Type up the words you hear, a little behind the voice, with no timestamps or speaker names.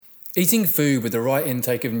Eating food with the right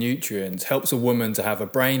intake of nutrients helps a woman to have a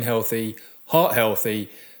brain healthy, heart healthy,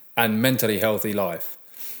 and mentally healthy life.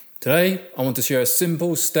 Today, I want to share a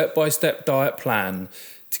simple step-by-step diet plan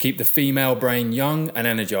to keep the female brain young and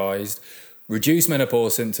energized, reduce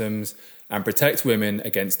menopause symptoms, and protect women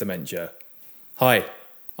against dementia. Hi,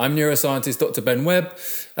 I'm neuroscientist Dr. Ben Webb,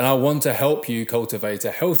 and I want to help you cultivate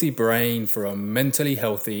a healthy brain for a mentally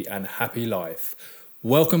healthy and happy life.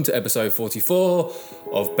 Welcome to episode 44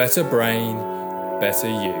 of Better Brain, Better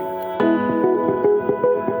You.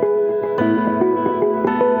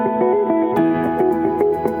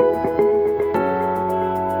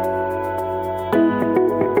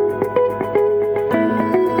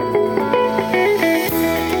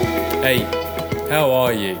 Hey, how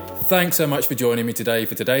are you? Thanks so much for joining me today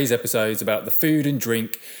for today's episodes about the food and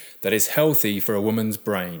drink that is healthy for a woman's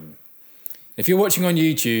brain. If you're watching on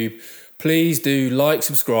YouTube, please do like,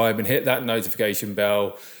 subscribe and hit that notification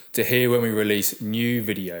bell to hear when we release new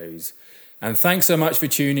videos. And thanks so much for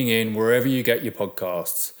tuning in wherever you get your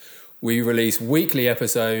podcasts. We release weekly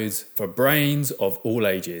episodes for brains of all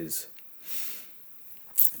ages.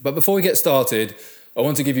 But before we get started, I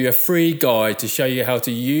want to give you a free guide to show you how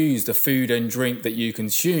to use the food and drink that you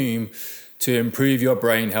consume to improve your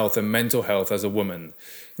brain health and mental health as a woman.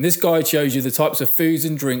 And this guide shows you the types of foods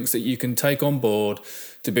and drinks that you can take on board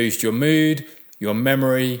to boost your mood, your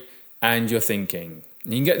memory, and your thinking.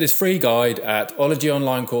 And you can get this free guide at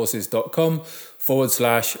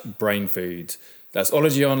ologyonlinecourses.com/brainfoods. That's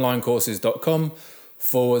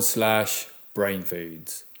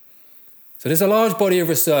ologyonlinecourses.com/brainfoods. So there's a large body of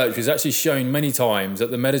research which has actually shown many times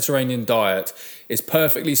that the Mediterranean diet is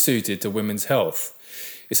perfectly suited to women's health.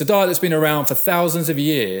 It's a diet that's been around for thousands of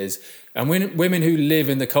years, and women who live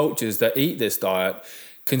in the cultures that eat this diet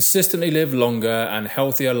consistently live longer and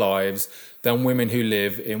healthier lives than women who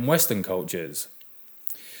live in Western cultures.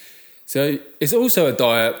 So it's also a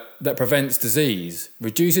diet that prevents disease,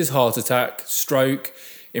 reduces heart attack, stroke,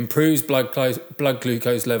 improves blood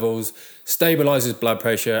glucose levels, stabilises blood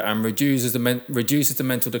pressure, and reduces the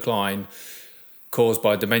mental decline caused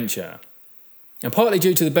by dementia. And partly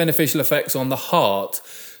due to the beneficial effects on the heart,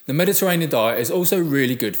 the Mediterranean diet is also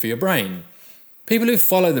really good for your brain. People who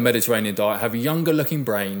follow the Mediterranean diet have younger looking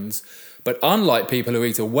brains, but unlike people who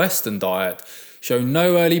eat a Western diet, show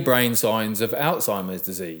no early brain signs of Alzheimer's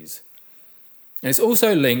disease. And it's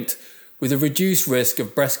also linked with a reduced risk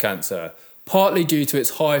of breast cancer, partly due to its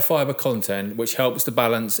high fibre content, which helps to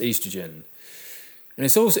balance estrogen. And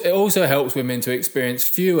it also helps women to experience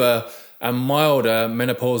fewer and milder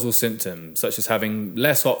menopausal symptoms, such as having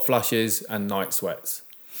less hot flushes and night sweats.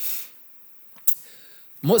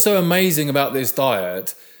 And what's so amazing about this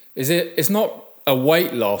diet is it's not a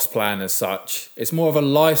weight loss plan as such. It's more of a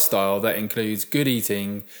lifestyle that includes good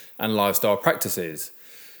eating and lifestyle practices.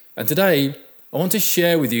 And today, I want to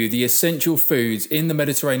share with you the essential foods in the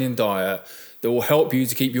Mediterranean diet that will help you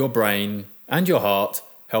to keep your brain and your heart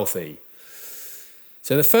healthy.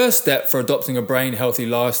 So the first step for adopting a brain healthy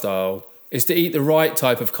lifestyle is to eat the right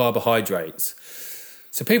type of carbohydrates.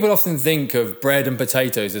 So people often think of bread and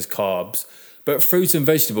potatoes as carbs, but fruits and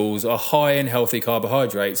vegetables are high in healthy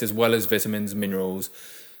carbohydrates as well as vitamins and minerals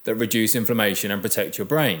that reduce inflammation and protect your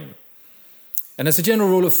brain. And as a general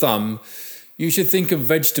rule of thumb, you should think of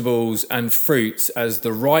vegetables and fruits as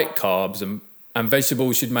the right carbs, and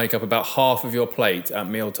vegetables should make up about half of your plate at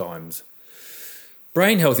mealtimes.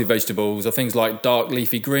 Brain healthy vegetables are things like dark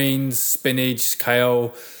leafy greens, spinach,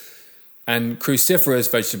 kale, and cruciferous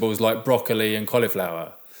vegetables like broccoli and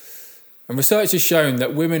cauliflower. And research has shown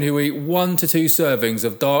that women who eat 1 to 2 servings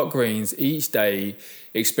of dark greens each day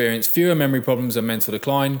experience fewer memory problems and mental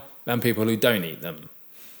decline than people who don't eat them.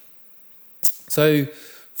 So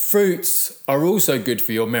fruits are also good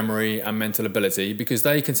for your memory and mental ability because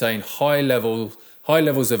they contain high levels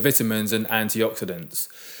of vitamins and antioxidants.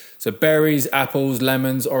 So berries, apples,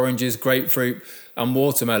 lemons, oranges, grapefruit and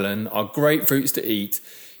watermelon are great fruits to eat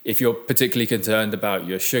if you're particularly concerned about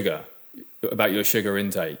your sugar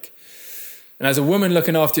intake. And as a woman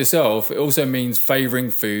looking after yourself, it also means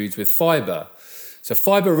favouring foods with fibre. So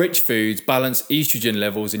fibre-rich foods balance estrogen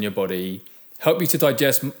levels in your body, help you to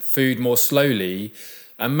digest food more slowly,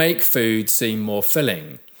 and make food seem more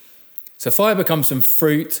filling. So fibre comes from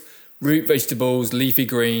fruit, root vegetables, leafy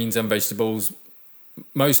greens and vegetables,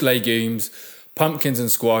 most legumes, pumpkins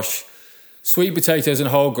and squash. Sweet potatoes and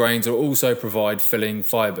whole grains will also provide filling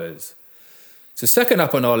fibres. So second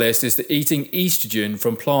up on our list is eating estrogen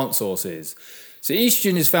from plant sources. So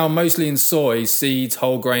estrogen is found mostly in soy, seeds,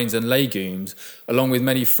 whole grains and legumes, along with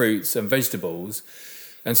many fruits and vegetables.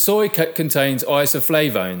 And soy contains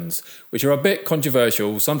isoflavones, which are a bit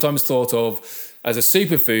controversial, sometimes thought of as a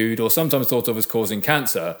superfood or sometimes thought of as causing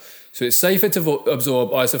cancer. So it's safer to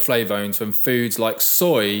absorb isoflavones from foods like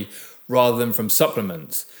soy rather than from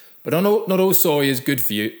supplements. But not all soy is good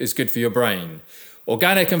for your brain.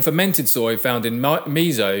 Organic and fermented soy found in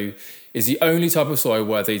miso is the only type of soy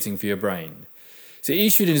worth eating for your brain. So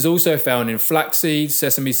estrogen is also found in flax seeds,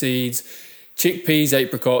 sesame seeds, chickpeas,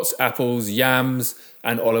 apricots, apples, yams,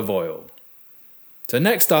 and olive oil. So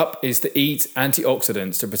next up is to eat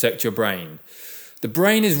antioxidants to protect your brain. The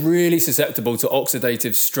brain is really susceptible to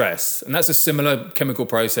oxidative stress, and that's a similar chemical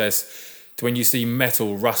process to when you see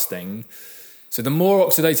metal rusting. So the more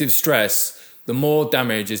oxidative stress, the more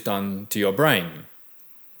damage is done to your brain.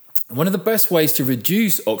 And one of the best ways to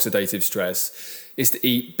reduce oxidative stress is to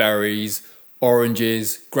eat berries,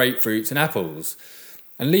 oranges, grapefruits, and apples.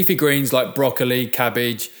 And leafy greens like broccoli,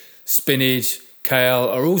 cabbage, spinach, kale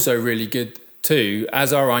are also really good too,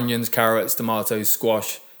 as are onions, carrots, tomatoes,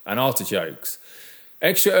 squash, and artichokes.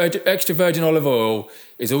 Extra virgin olive oil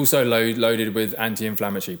is also loaded with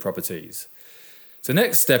anti-inflammatory properties. So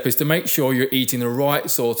next step is to make sure you're eating the right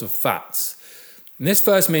sort of fats. And this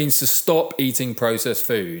first means to stop eating processed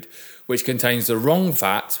food, which contains the wrong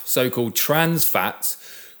fat, so-called trans fats,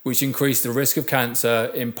 which increase the risk of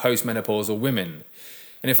cancer in postmenopausal women.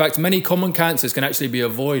 And in fact, many common cancers can actually be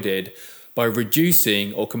avoided by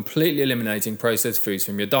reducing or completely eliminating processed foods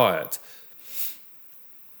from your diet.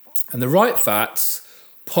 And the right fats,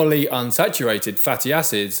 polyunsaturated fatty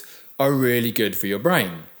acids, are really good for your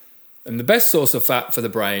brain. And the best source of fat for the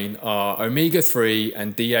brain are omega-3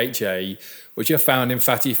 and DHA, which are found in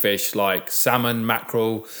fatty fish like salmon,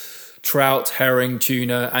 mackerel, trout, herring,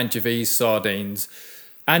 tuna, anchovies, sardines,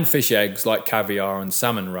 and fish eggs like caviar and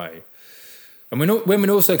salmon roe. And women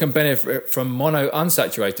also can benefit from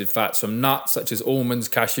monounsaturated fats from nuts such as almonds,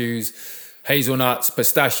 cashews, hazelnuts,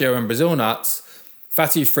 pistachio and Brazil nuts,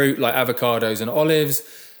 fatty fruit like avocados and olives,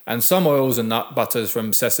 and some oils and nut butters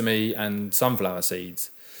from sesame and sunflower seeds.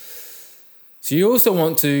 So you also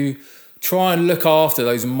want to try and look after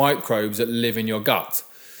those microbes that live in your gut.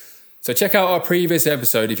 So check out our previous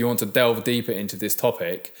episode if you want to delve deeper into this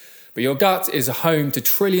topic. But your gut is home to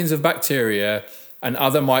trillions of bacteria and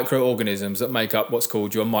other microorganisms that make up what's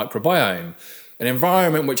called your microbiome, an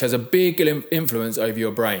environment which has a big influence over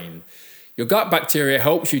your brain. Your gut bacteria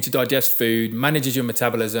helps you to digest food, manages your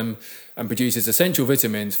metabolism, and produces essential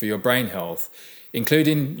vitamins for your brain health,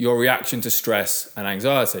 including your reaction to stress and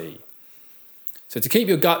anxiety. So to keep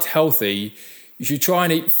your gut healthy, you should try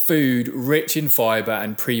and eat food rich in fibre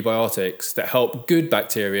and prebiotics that help good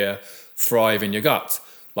bacteria thrive in your gut,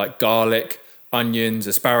 like garlic, onions,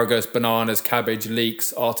 asparagus, bananas, cabbage,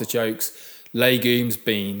 leeks, artichokes, legumes,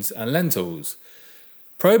 beans, and lentils.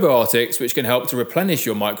 Probiotics, which can help to replenish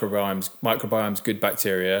your microbiome's good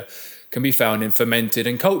bacteria, can be found in fermented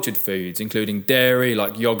and cultured foods, including dairy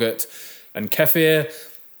like yogurt and kefir,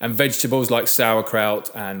 and vegetables like sauerkraut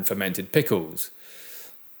and fermented pickles.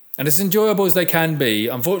 And as enjoyable as they can be,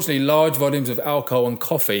 unfortunately, large volumes of alcohol and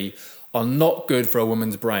coffee are not good for a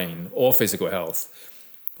woman's brain or physical health.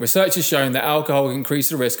 Research has shown that alcohol can increase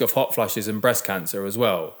the risk of hot flushes and breast cancer as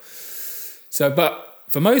well. But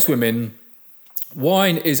for most women,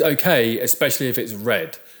 wine is okay, especially if it's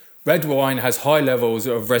red. Red wine has high levels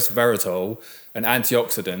of resveratrol, an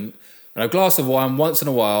antioxidant, and a glass of wine once in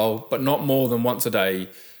a while, but not more than once a day,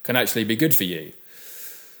 can actually be good for you.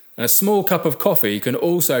 And a small cup of coffee can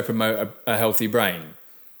also promote a healthy brain.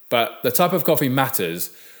 But the type of coffee matters.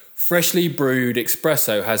 Freshly brewed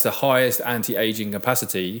espresso has the highest anti-aging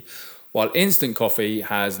capacity, while instant coffee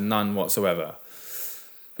has none whatsoever.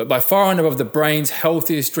 But by far and above, the brain's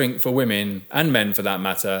healthiest drink for women, and men for that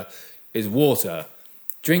matter, is water.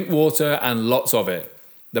 Drink water and lots of it.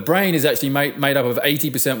 The brain is actually made up of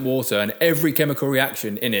 80% water, and every chemical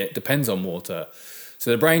reaction in it depends on water.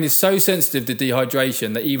 So the brain is so sensitive to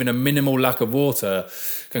dehydration that even a minimal lack of water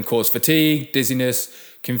can cause fatigue, dizziness,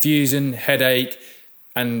 confusion, headache,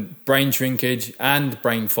 and brain shrinkage and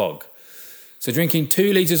brain fog. So drinking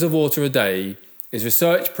 2 litres of water a day is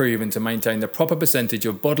research proven to maintain the proper percentage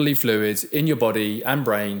of bodily fluids in your body and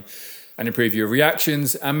brain and improve your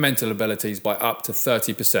reactions and mental abilities by up to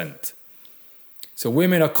 30%. So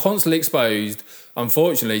women are constantly exposed,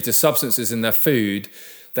 unfortunately, to substances in their food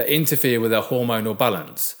that interfere with their hormonal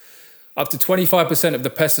balance. Up to 25% of the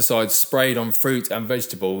pesticides sprayed on fruit and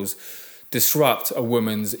vegetables disrupt a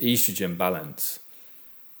woman's estrogen balance.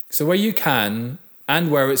 So where you can,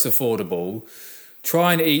 and where it's affordable,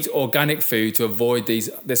 try and eat organic food to avoid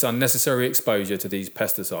this unnecessary exposure to these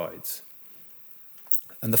pesticides.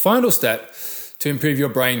 And the final step to improve your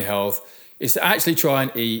brain health is to actually try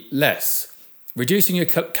and eat less. Reducing your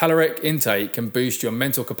caloric intake can boost your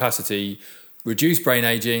mental capacity reduce brain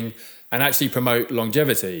aging, and actually promote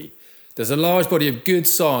longevity. There's a large body of good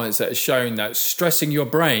science that has shown that stressing your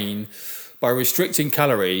brain by restricting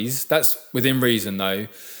calories, that's within reason though,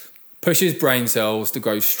 pushes brain cells to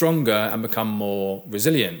grow stronger and become more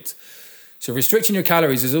resilient. So restricting your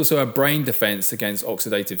calories is also a brain defense against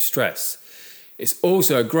oxidative stress. It's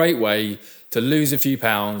also a great way to lose a few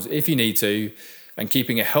pounds if you need to, and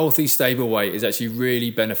keeping a healthy, stable weight is actually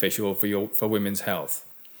really beneficial for women's health.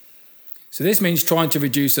 So this means trying to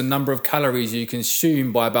reduce the number of calories you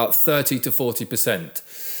consume by about 30 to 40%.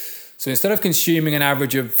 So instead of consuming an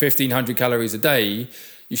average of 1,500 calories a day,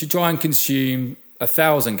 you should try and consume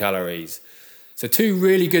 1,000 calories. So two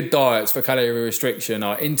really good diets for calorie restriction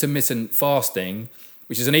are intermittent fasting,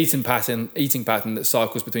 which is an eating pattern that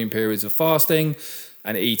cycles between periods of fasting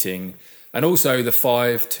and eating, and also the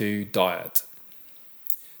 5-2 diet.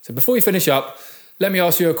 So before we finish up, let me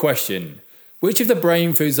ask you a question. Which of the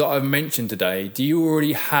brain foods that I've mentioned today do you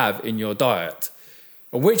already have in your diet?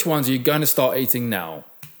 Or which ones are you going to start eating now?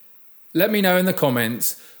 Let me know in the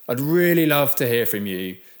comments. I'd really love to hear from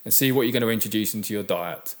you and see what you're going to introduce into your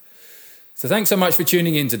diet. So thanks so much for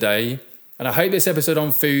tuning in today, and I hope this episode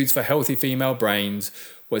on foods for healthy female brains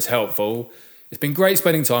was helpful. It's been great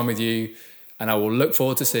spending time with you, and I will look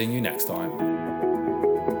forward to seeing you next time.